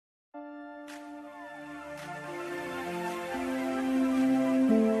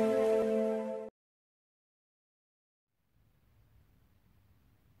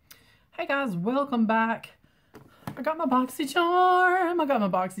Hey guys, welcome back. I got my Boxycharm.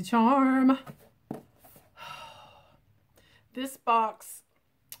 This box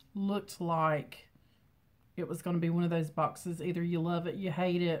looked like it was going to be one of those boxes. Either you love it, you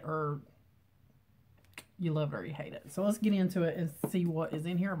hate it, or you love it or you hate it. So let's get into it and see what is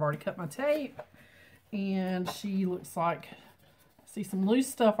in here. I've already cut my tape. And she looks like, see some loose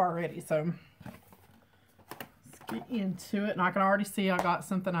stuff already. So let's get into it. And I can already see I got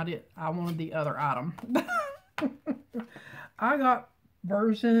something I wanted the other item. I got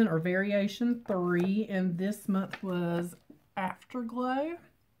version or variation 3, and this month was Afterglow.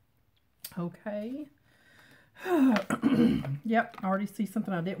 Okay. Yep, I already see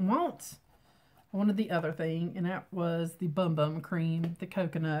something I didn't want. I wanted the other thing, and that was the Bum Bum Cream, the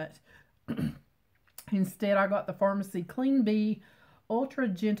coconut. Instead, I got the Pharmacy Clean Bee Ultra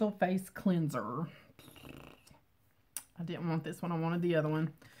Gentle Face Cleanser. I didn't want this one. I wanted the other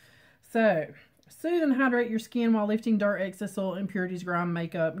one. So, soothe and hydrate your skin while lifting dirt, excess oil, impurities, grime,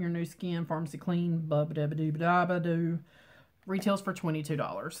 makeup, your new skin. Pharmacy Clean, bub-a-dub-a-doo-ba-da-ba-doo. Retails for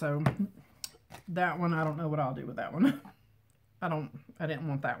 $22. So, that one, I don't know what I'll do with that one. I didn't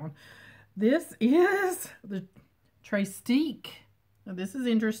want that one. This is the Trestique. Now, this is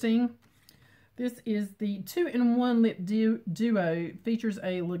interesting. This is the 2-in-1 Lip Duo. Features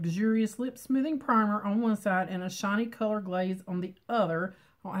a luxurious lip smoothing primer on one side and a shiny color glaze on the other.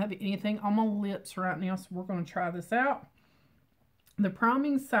 I don't have anything on my lips right now, so we're going to try this out. The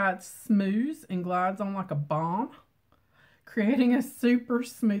priming side smooths and glides on like a balm, creating a super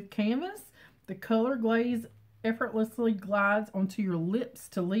smooth canvas. The color glaze effortlessly glides onto your lips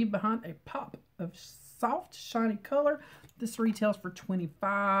to leave behind a pop of soft, shiny color. This retails for $25.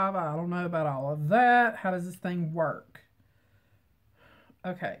 I don't know about all of that. How does this thing work?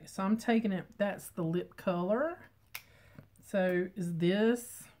 Okay, so I'm taking it. That's the lip color. So is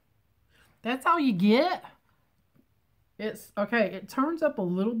this, that's all you get? It's, okay, it turns up a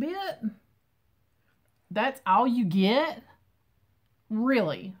little bit. That's all you get?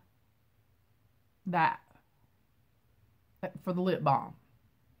 Really? That. For the lip balm.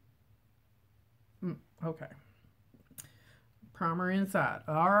 Okay. Primer inside.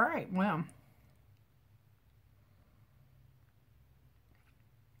 All right, well.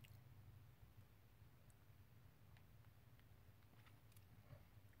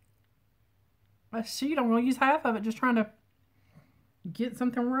 Shoot, I'm going to use half of it, just trying to get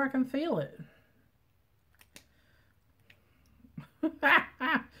something where I can feel it.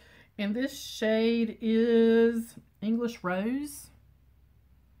 And this shade is English Rose.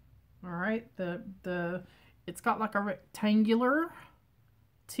 All right, it's got like a rectangular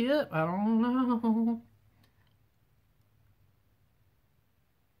tip. I don't know.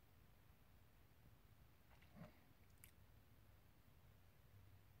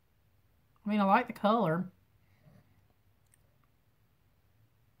 I mean, I like the color.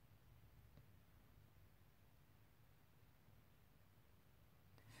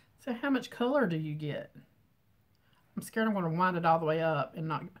 So how much color do you get? I'm scared I'm going to wind it all the way up and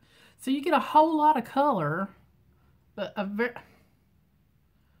not... So you get a whole lot of color, but a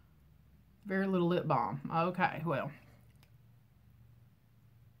very little lip balm. Okay, well.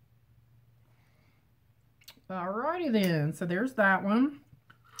 Alrighty then. So there's that one.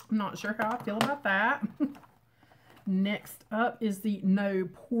 I'm not sure how I feel about that. Next up is the No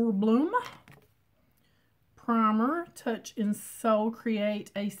Problem Primer. Touch and Soul.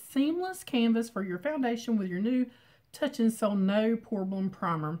 Create a seamless canvas for your foundation with your new Touch and Soul No Problem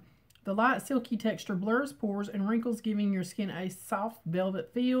Primer. The light silky texture blurs pores and wrinkles, giving your skin a soft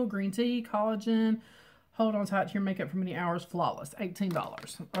velvet feel. Green tea, collagen. Hold on tight to your makeup for many hours. Flawless.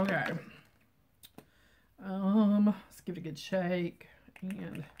 $18. Okay. Let's give it a good shake.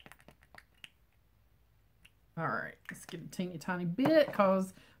 And alright, let's get a teeny tiny bit,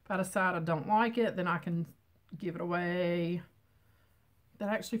 because if I decide I don't like it, then I can give it away. That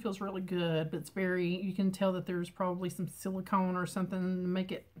actually feels really good, but it's very, you can tell that there's probably some silicone or something to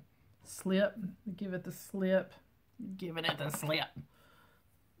make it slip. Give it the slip. Giving it the slip.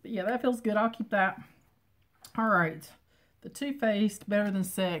 But yeah, that feels good. I'll keep that. Alright, the Too Faced Better Than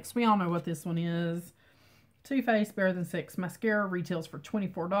Sex. We all know what this one is. Too Faced Better Than Sex mascara retails for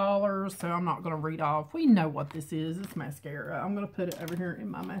 $24, so I'm not going to read off. We know what this is. It's mascara. I'm going to put it over here in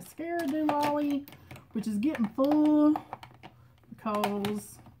my mascara doolally, which is getting full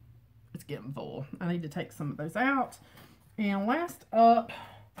because it's getting full. I need to take some of those out. And last up,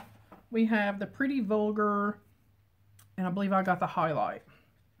 we have the Pretty Vulgar, and I believe I got the highlight.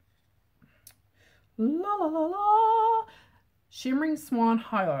 La la la la. Shimmering Swan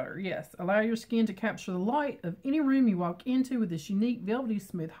Highlighter. Yes, allow your skin to capture the light of any room you walk into with this unique velvety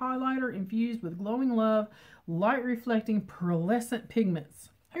smooth highlighter infused with glowing love, light reflecting pearlescent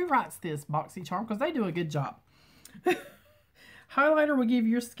pigments. Who writes this, Boxycharm? Because they do a good job. Highlighter will give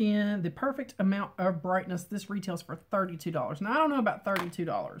your skin the perfect amount of brightness. This retails for $32. Now, I don't know about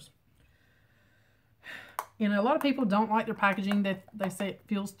 $32. You know, a lot of people don't like their packaging. They say it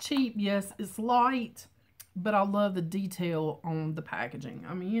feels cheap. Yes, it's light, but I love the detail on the packaging.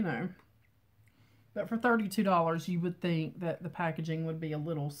 I mean, you know, but for $32, you would think that the packaging would be a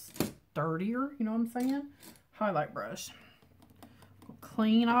little sturdier. You know what I'm saying? Highlight brush.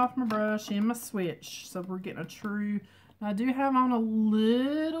 Clean off my brush and my switch. So we're getting a true... I do have on a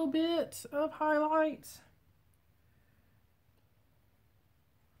little bit of highlight.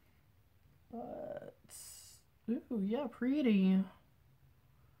 But, ooh, yeah, pretty.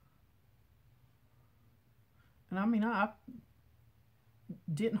 And I mean, I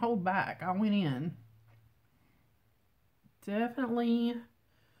didn't hold back. I went in. Definitely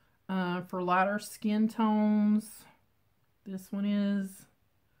for lighter skin tones. This one is.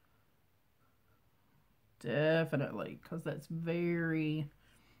 Definitely, because that's very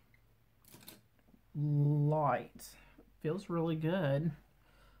light. Feels really good.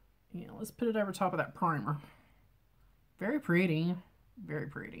 Yeah, let's put it over top of that primer. Very pretty. Very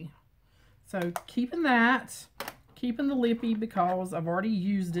pretty. So keeping that. Keeping the lippy because I've already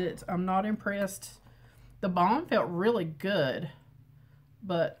used it. I'm not impressed. The balm felt really good.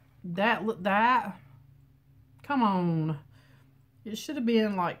 But that come on. It should have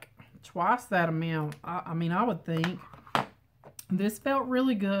been like twice that amount. I mean, I would think. This felt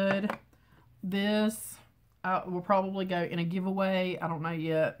really good. This will probably go in a giveaway. I don't know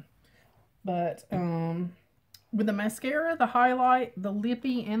yet. But with the mascara, the highlight, the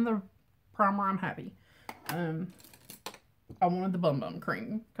lippy, and the primer, I'm happy. I wanted the Bum Bum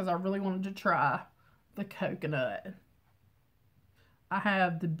cream because I really wanted to try the coconut. I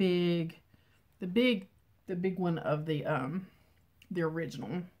have the big one of the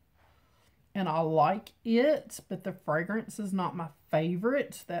original. And I like it, but the fragrance is not my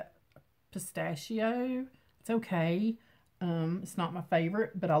favorite. That pistachio, it's okay. It's not my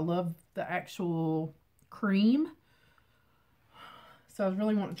favorite, but I love the actual cream. So I was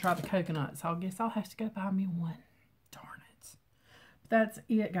really wanting to try the coconut, so I guess I'll have to go buy me one. Darn it. But that's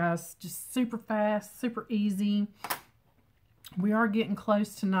it, guys. Just super fast, super easy. We are getting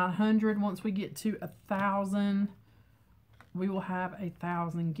close to 900. Once we get to 1,000, we will have a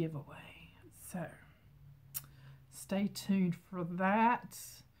 1,000 giveaway. So, stay tuned for that.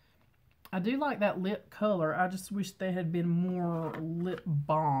 I do like that lip color. I just wish they had been more lip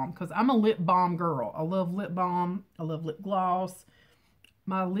balm. Because I'm a lip balm girl. I love lip balm. I love lip gloss.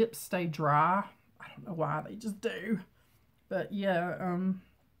 My lips stay dry. I don't know why. They just do. But, yeah. And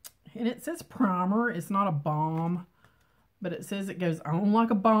it says primer. It's not a balm. But it says it goes on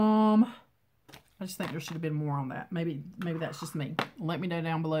like a balm. I just think there should have been more on that. Maybe that's just me. Let me know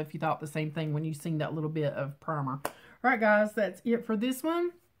down below if you thought the same thing when you seen that little bit of primer. All right, guys, that's it for this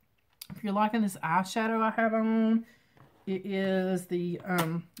one. If you're liking this eyeshadow I have on, it is the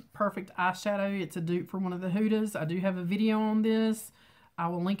Perfect Eyeshadow. It's a dupe for one of the Hudas. I do have a video on this. I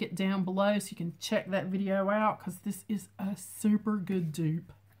will link it down below so you can check that video out because this is a super good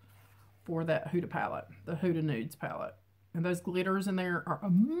dupe for that Huda palette, the Huda Nudes palette. And those glitters in there are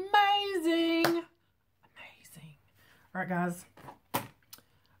amazing. Amazing. All right, guys.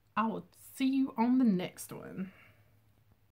 I will see you on the next one.